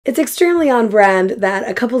It's extremely on brand that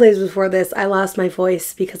a couple days before this, I lost my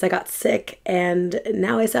voice because I got sick and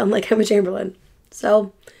now I sound like Emma Chamberlain.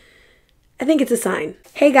 So I think it's a sign.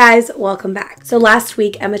 Hey guys, welcome back. So last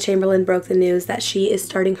week, Emma Chamberlain broke the news that she is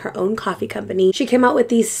starting her own coffee company. She came out with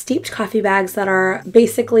these steeped coffee bags that are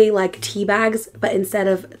basically like tea bags, but instead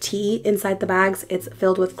of tea inside the bags, it's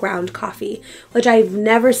filled with ground coffee, which I've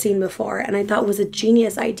never seen before and I thought was a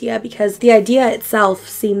genius idea because the idea itself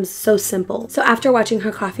seems so simple. So after watching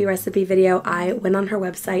her coffee recipe video, I went on her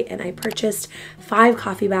website and I purchased 5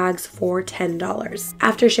 coffee bags for $10.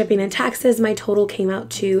 After shipping and taxes, my total came out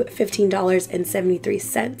to $15.73.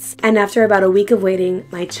 And after about a week of waiting,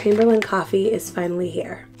 my Chamberlain coffee is finally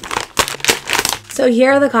here. So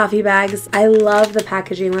here are the coffee bags. I love the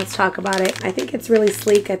packaging. Let's talk about it. I think it's really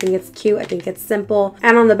sleek. I think it's cute. I think it's simple.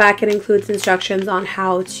 And on the back, it includes instructions on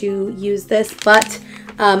how to use this. But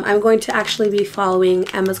I'm going to actually be following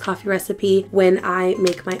Emma's coffee recipe when I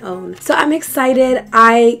make my own. So I'm excited.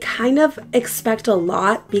 I kind of expect a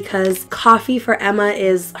lot because coffee for Emma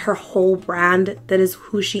is her whole brand. That is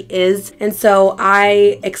who she is. And so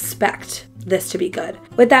I expect this to be good.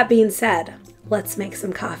 With that being said, let's make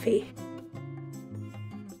some coffee.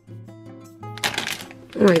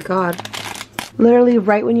 Oh my God. Literally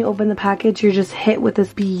right when you open the package, you're just hit with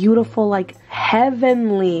this beautiful, like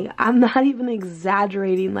heavenly, I'm not even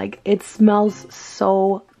exaggerating, like it smells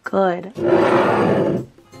so good.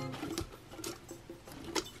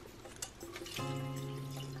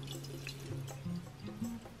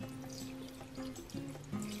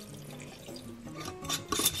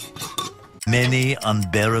 Many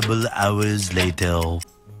unbearable hours later.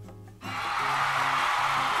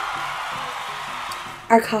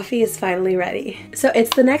 Our coffee is finally ready. So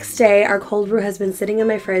it's the next day. Our cold brew has been sitting in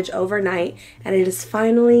my fridge overnight and it is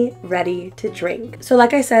finally ready to drink. So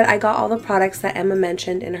like I said, I got all the products that Emma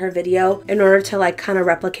mentioned in her video in order to like kind of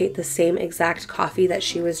replicate the same exact coffee that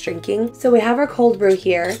she was drinking. So we have our cold brew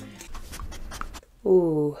here.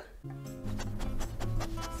 Ooh.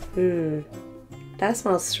 That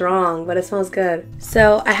smells strong, but it smells good.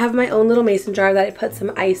 So I have my own little mason jar that I put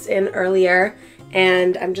some ice in earlier.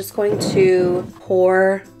 And I'm just going to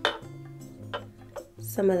pour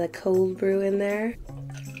some of the cold brew in there.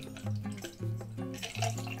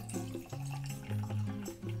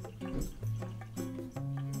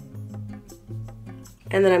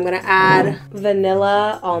 And then I'm gonna add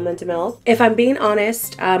vanilla almond milk. If I'm being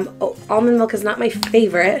honest, almond milk is not my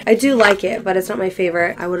favorite. I do like it, but it's not my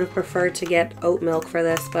favorite. I would have preferred to get oat milk for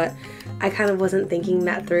this, but I kind of wasn't thinking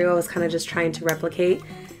that through. I was kind of just trying to replicate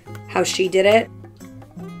how she did it.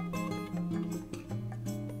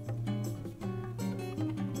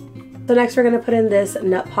 So next we're going to put in this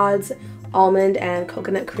Nut Pods almond and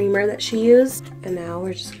coconut creamer that she used. And now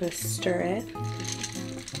we're just going to stir it.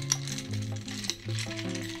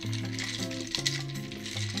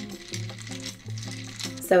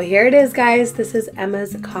 So here it is, guys. This is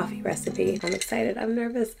Emma's coffee recipe. I'm excited. I'm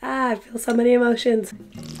nervous. I feel so many emotions.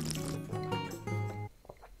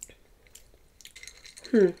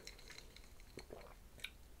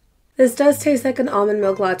 This does taste like an almond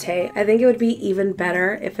milk latte. I think it would be even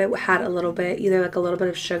better if it had a little bit, either like a little bit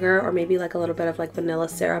of sugar or maybe like a little bit of like vanilla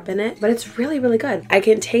syrup in it. But it's really, really good. I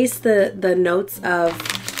can taste the notes of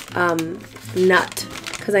nut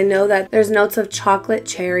because I know that there's notes of chocolate,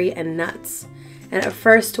 cherry, and nuts. And at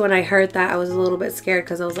first when I heard that, I was a little bit scared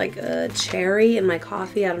because I was like, cherry in my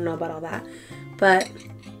coffee? I don't know about all that. But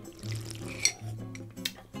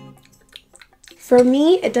for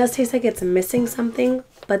me, it does taste like it's missing something.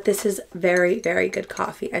 But this is very, very good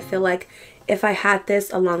coffee. I feel like if I had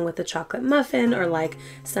this along with a chocolate muffin or like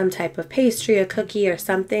some type of pastry, a cookie or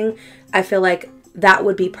something, I feel like that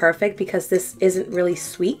would be perfect because this isn't really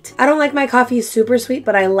sweet. I don't like my coffee super sweet,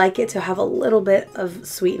 but I like it to have a little bit of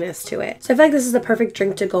sweetness to it. So I feel like this is the perfect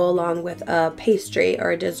drink to go along with a pastry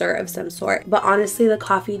or a dessert of some sort. But honestly, the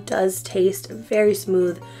coffee does taste very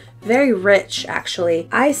smooth, very rich actually.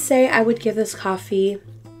 I say I would give this coffee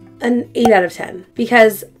an 8 out of 10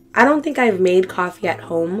 because I don't think I've made coffee at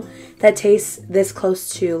home that tastes this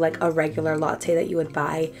close to like a regular latte that you would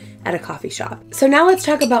buy at a coffee shop. So now let's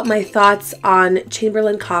talk about my thoughts on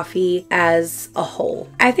Chamberlain Coffee as a whole.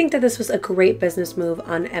 I think that this was a great business move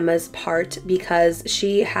on Emma's part because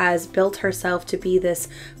she has built herself to be this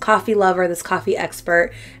coffee lover, this coffee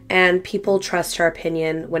expert, and people trust her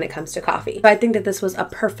opinion when it comes to coffee. So I think that this was a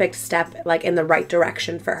perfect step like in the right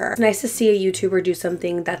direction for her. It's nice to see a YouTuber do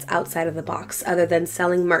something that's outside of the box other than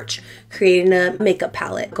selling merch, creating a makeup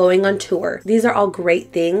palette, going on tour. These are all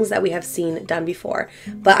great things that we have seen done before.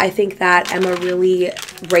 But I think that Emma really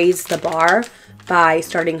raised the bar by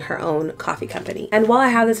starting her own coffee company. And while I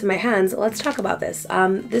have this in my hands, let's talk about this.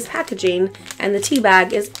 This packaging and the tea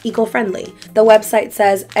bag is eco-friendly. The website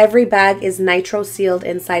says every bag is nitro sealed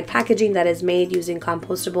inside packaging that is made using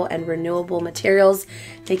compostable and renewable materials,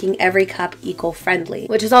 making every cup eco-friendly,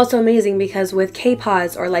 which is also amazing because with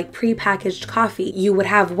K-Pods or like pre-packaged coffee, you would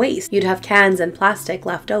have waste. You'd have cans and plastic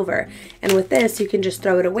left over. And with this, you can just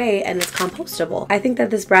throw it away and it's compostable. I think that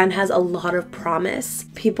this brand has a lot of promise.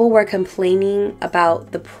 People were complaining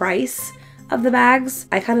about the price of the bags.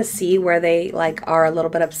 I kind of see where they like are a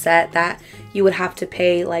little bit upset that you would have to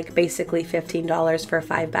pay like basically $15 for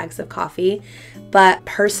 5 bags of coffee. But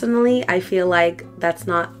personally, I feel like that's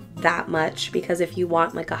not that much, because if you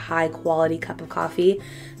want like a high quality cup of coffee,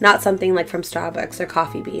 not something like from Starbucks or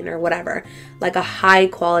Coffee Bean or whatever, like a high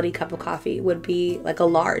quality cup of coffee would be like a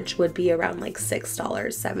large would be around like $6,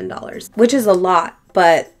 $7, which is a lot,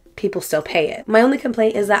 but people still pay it. My only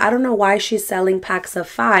complaint is that I don't know why she's selling packs of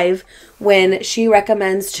 5 when she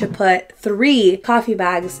recommends to put 3 coffee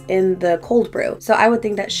bags in the cold brew. So I would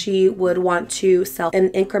think that she would want to sell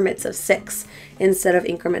in increments of 6 instead of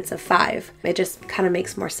increments of 5. It just kind of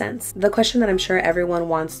makes more sense. The question that I'm sure everyone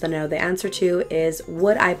wants to know the answer to is,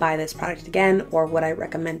 would I buy this product again, or would I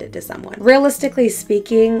recommend it to someone? Realistically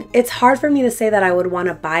speaking, it's hard for me to say that I would want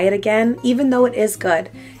to buy it again, even though it is good.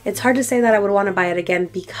 It's hard to say that I would want to buy it again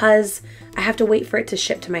because I have to wait for it to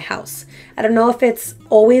ship to my house. I don't know if it's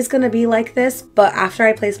always going to be like this, but after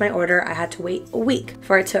I placed my order, I had to wait a week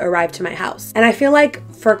for it to arrive to my house. And I feel like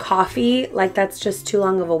for coffee, like that's just too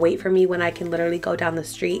long of a wait for me when I can literally go down the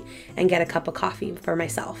street and get a cup of coffee for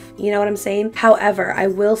myself. You know what I'm saying? However, I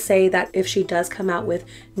will say that if she does come out with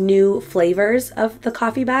new flavors of the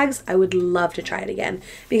coffee bags, I would love to try it again,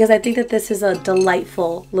 because I think that this is a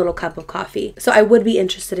delightful little cup of coffee. So I would be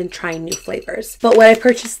interested in trying new flavors. But would I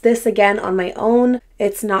purchase this again on my own?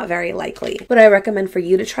 It's not very likely. Would I recommend for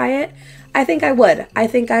you to try it? I think I would. I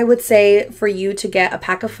think I would say for you to get a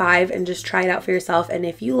pack of 5 and just try it out for yourself. And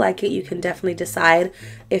if you like it, you can definitely decide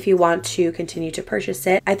if you want to continue to purchase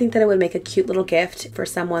it. I think that it would make a cute little gift for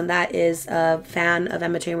someone that is a fan of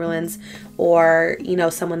Emma Chamberlain's, or, you know,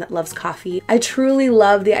 someone that loves coffee. I truly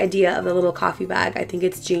love the idea of the little coffee bag. I think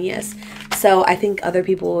it's genius. So I think other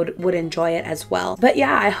people would enjoy it as well. But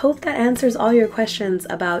yeah, I hope that answers all your questions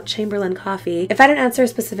about Chamberlain Coffee. If I didn't answer a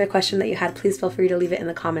specific question that you had, please feel free to leave it in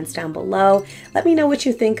the comments down below. Let me know what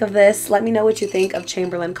you think of this. Let me know what you think of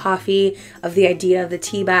Chamberlain Coffee, of the idea of the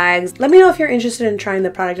tea bags. Let me know if you're interested in trying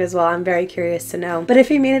the product as well. I'm very curious to know. But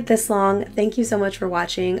if you made it this long, thank you so much for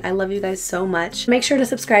watching. I love you guys so much. Make sure to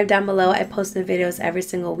subscribe down below. I post new videos every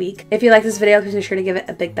single week. If you like this video, please make sure to give it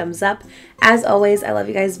a big thumbs up. As always, I love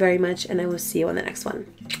you guys very much, and I will see you on the next one.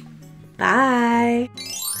 Bye!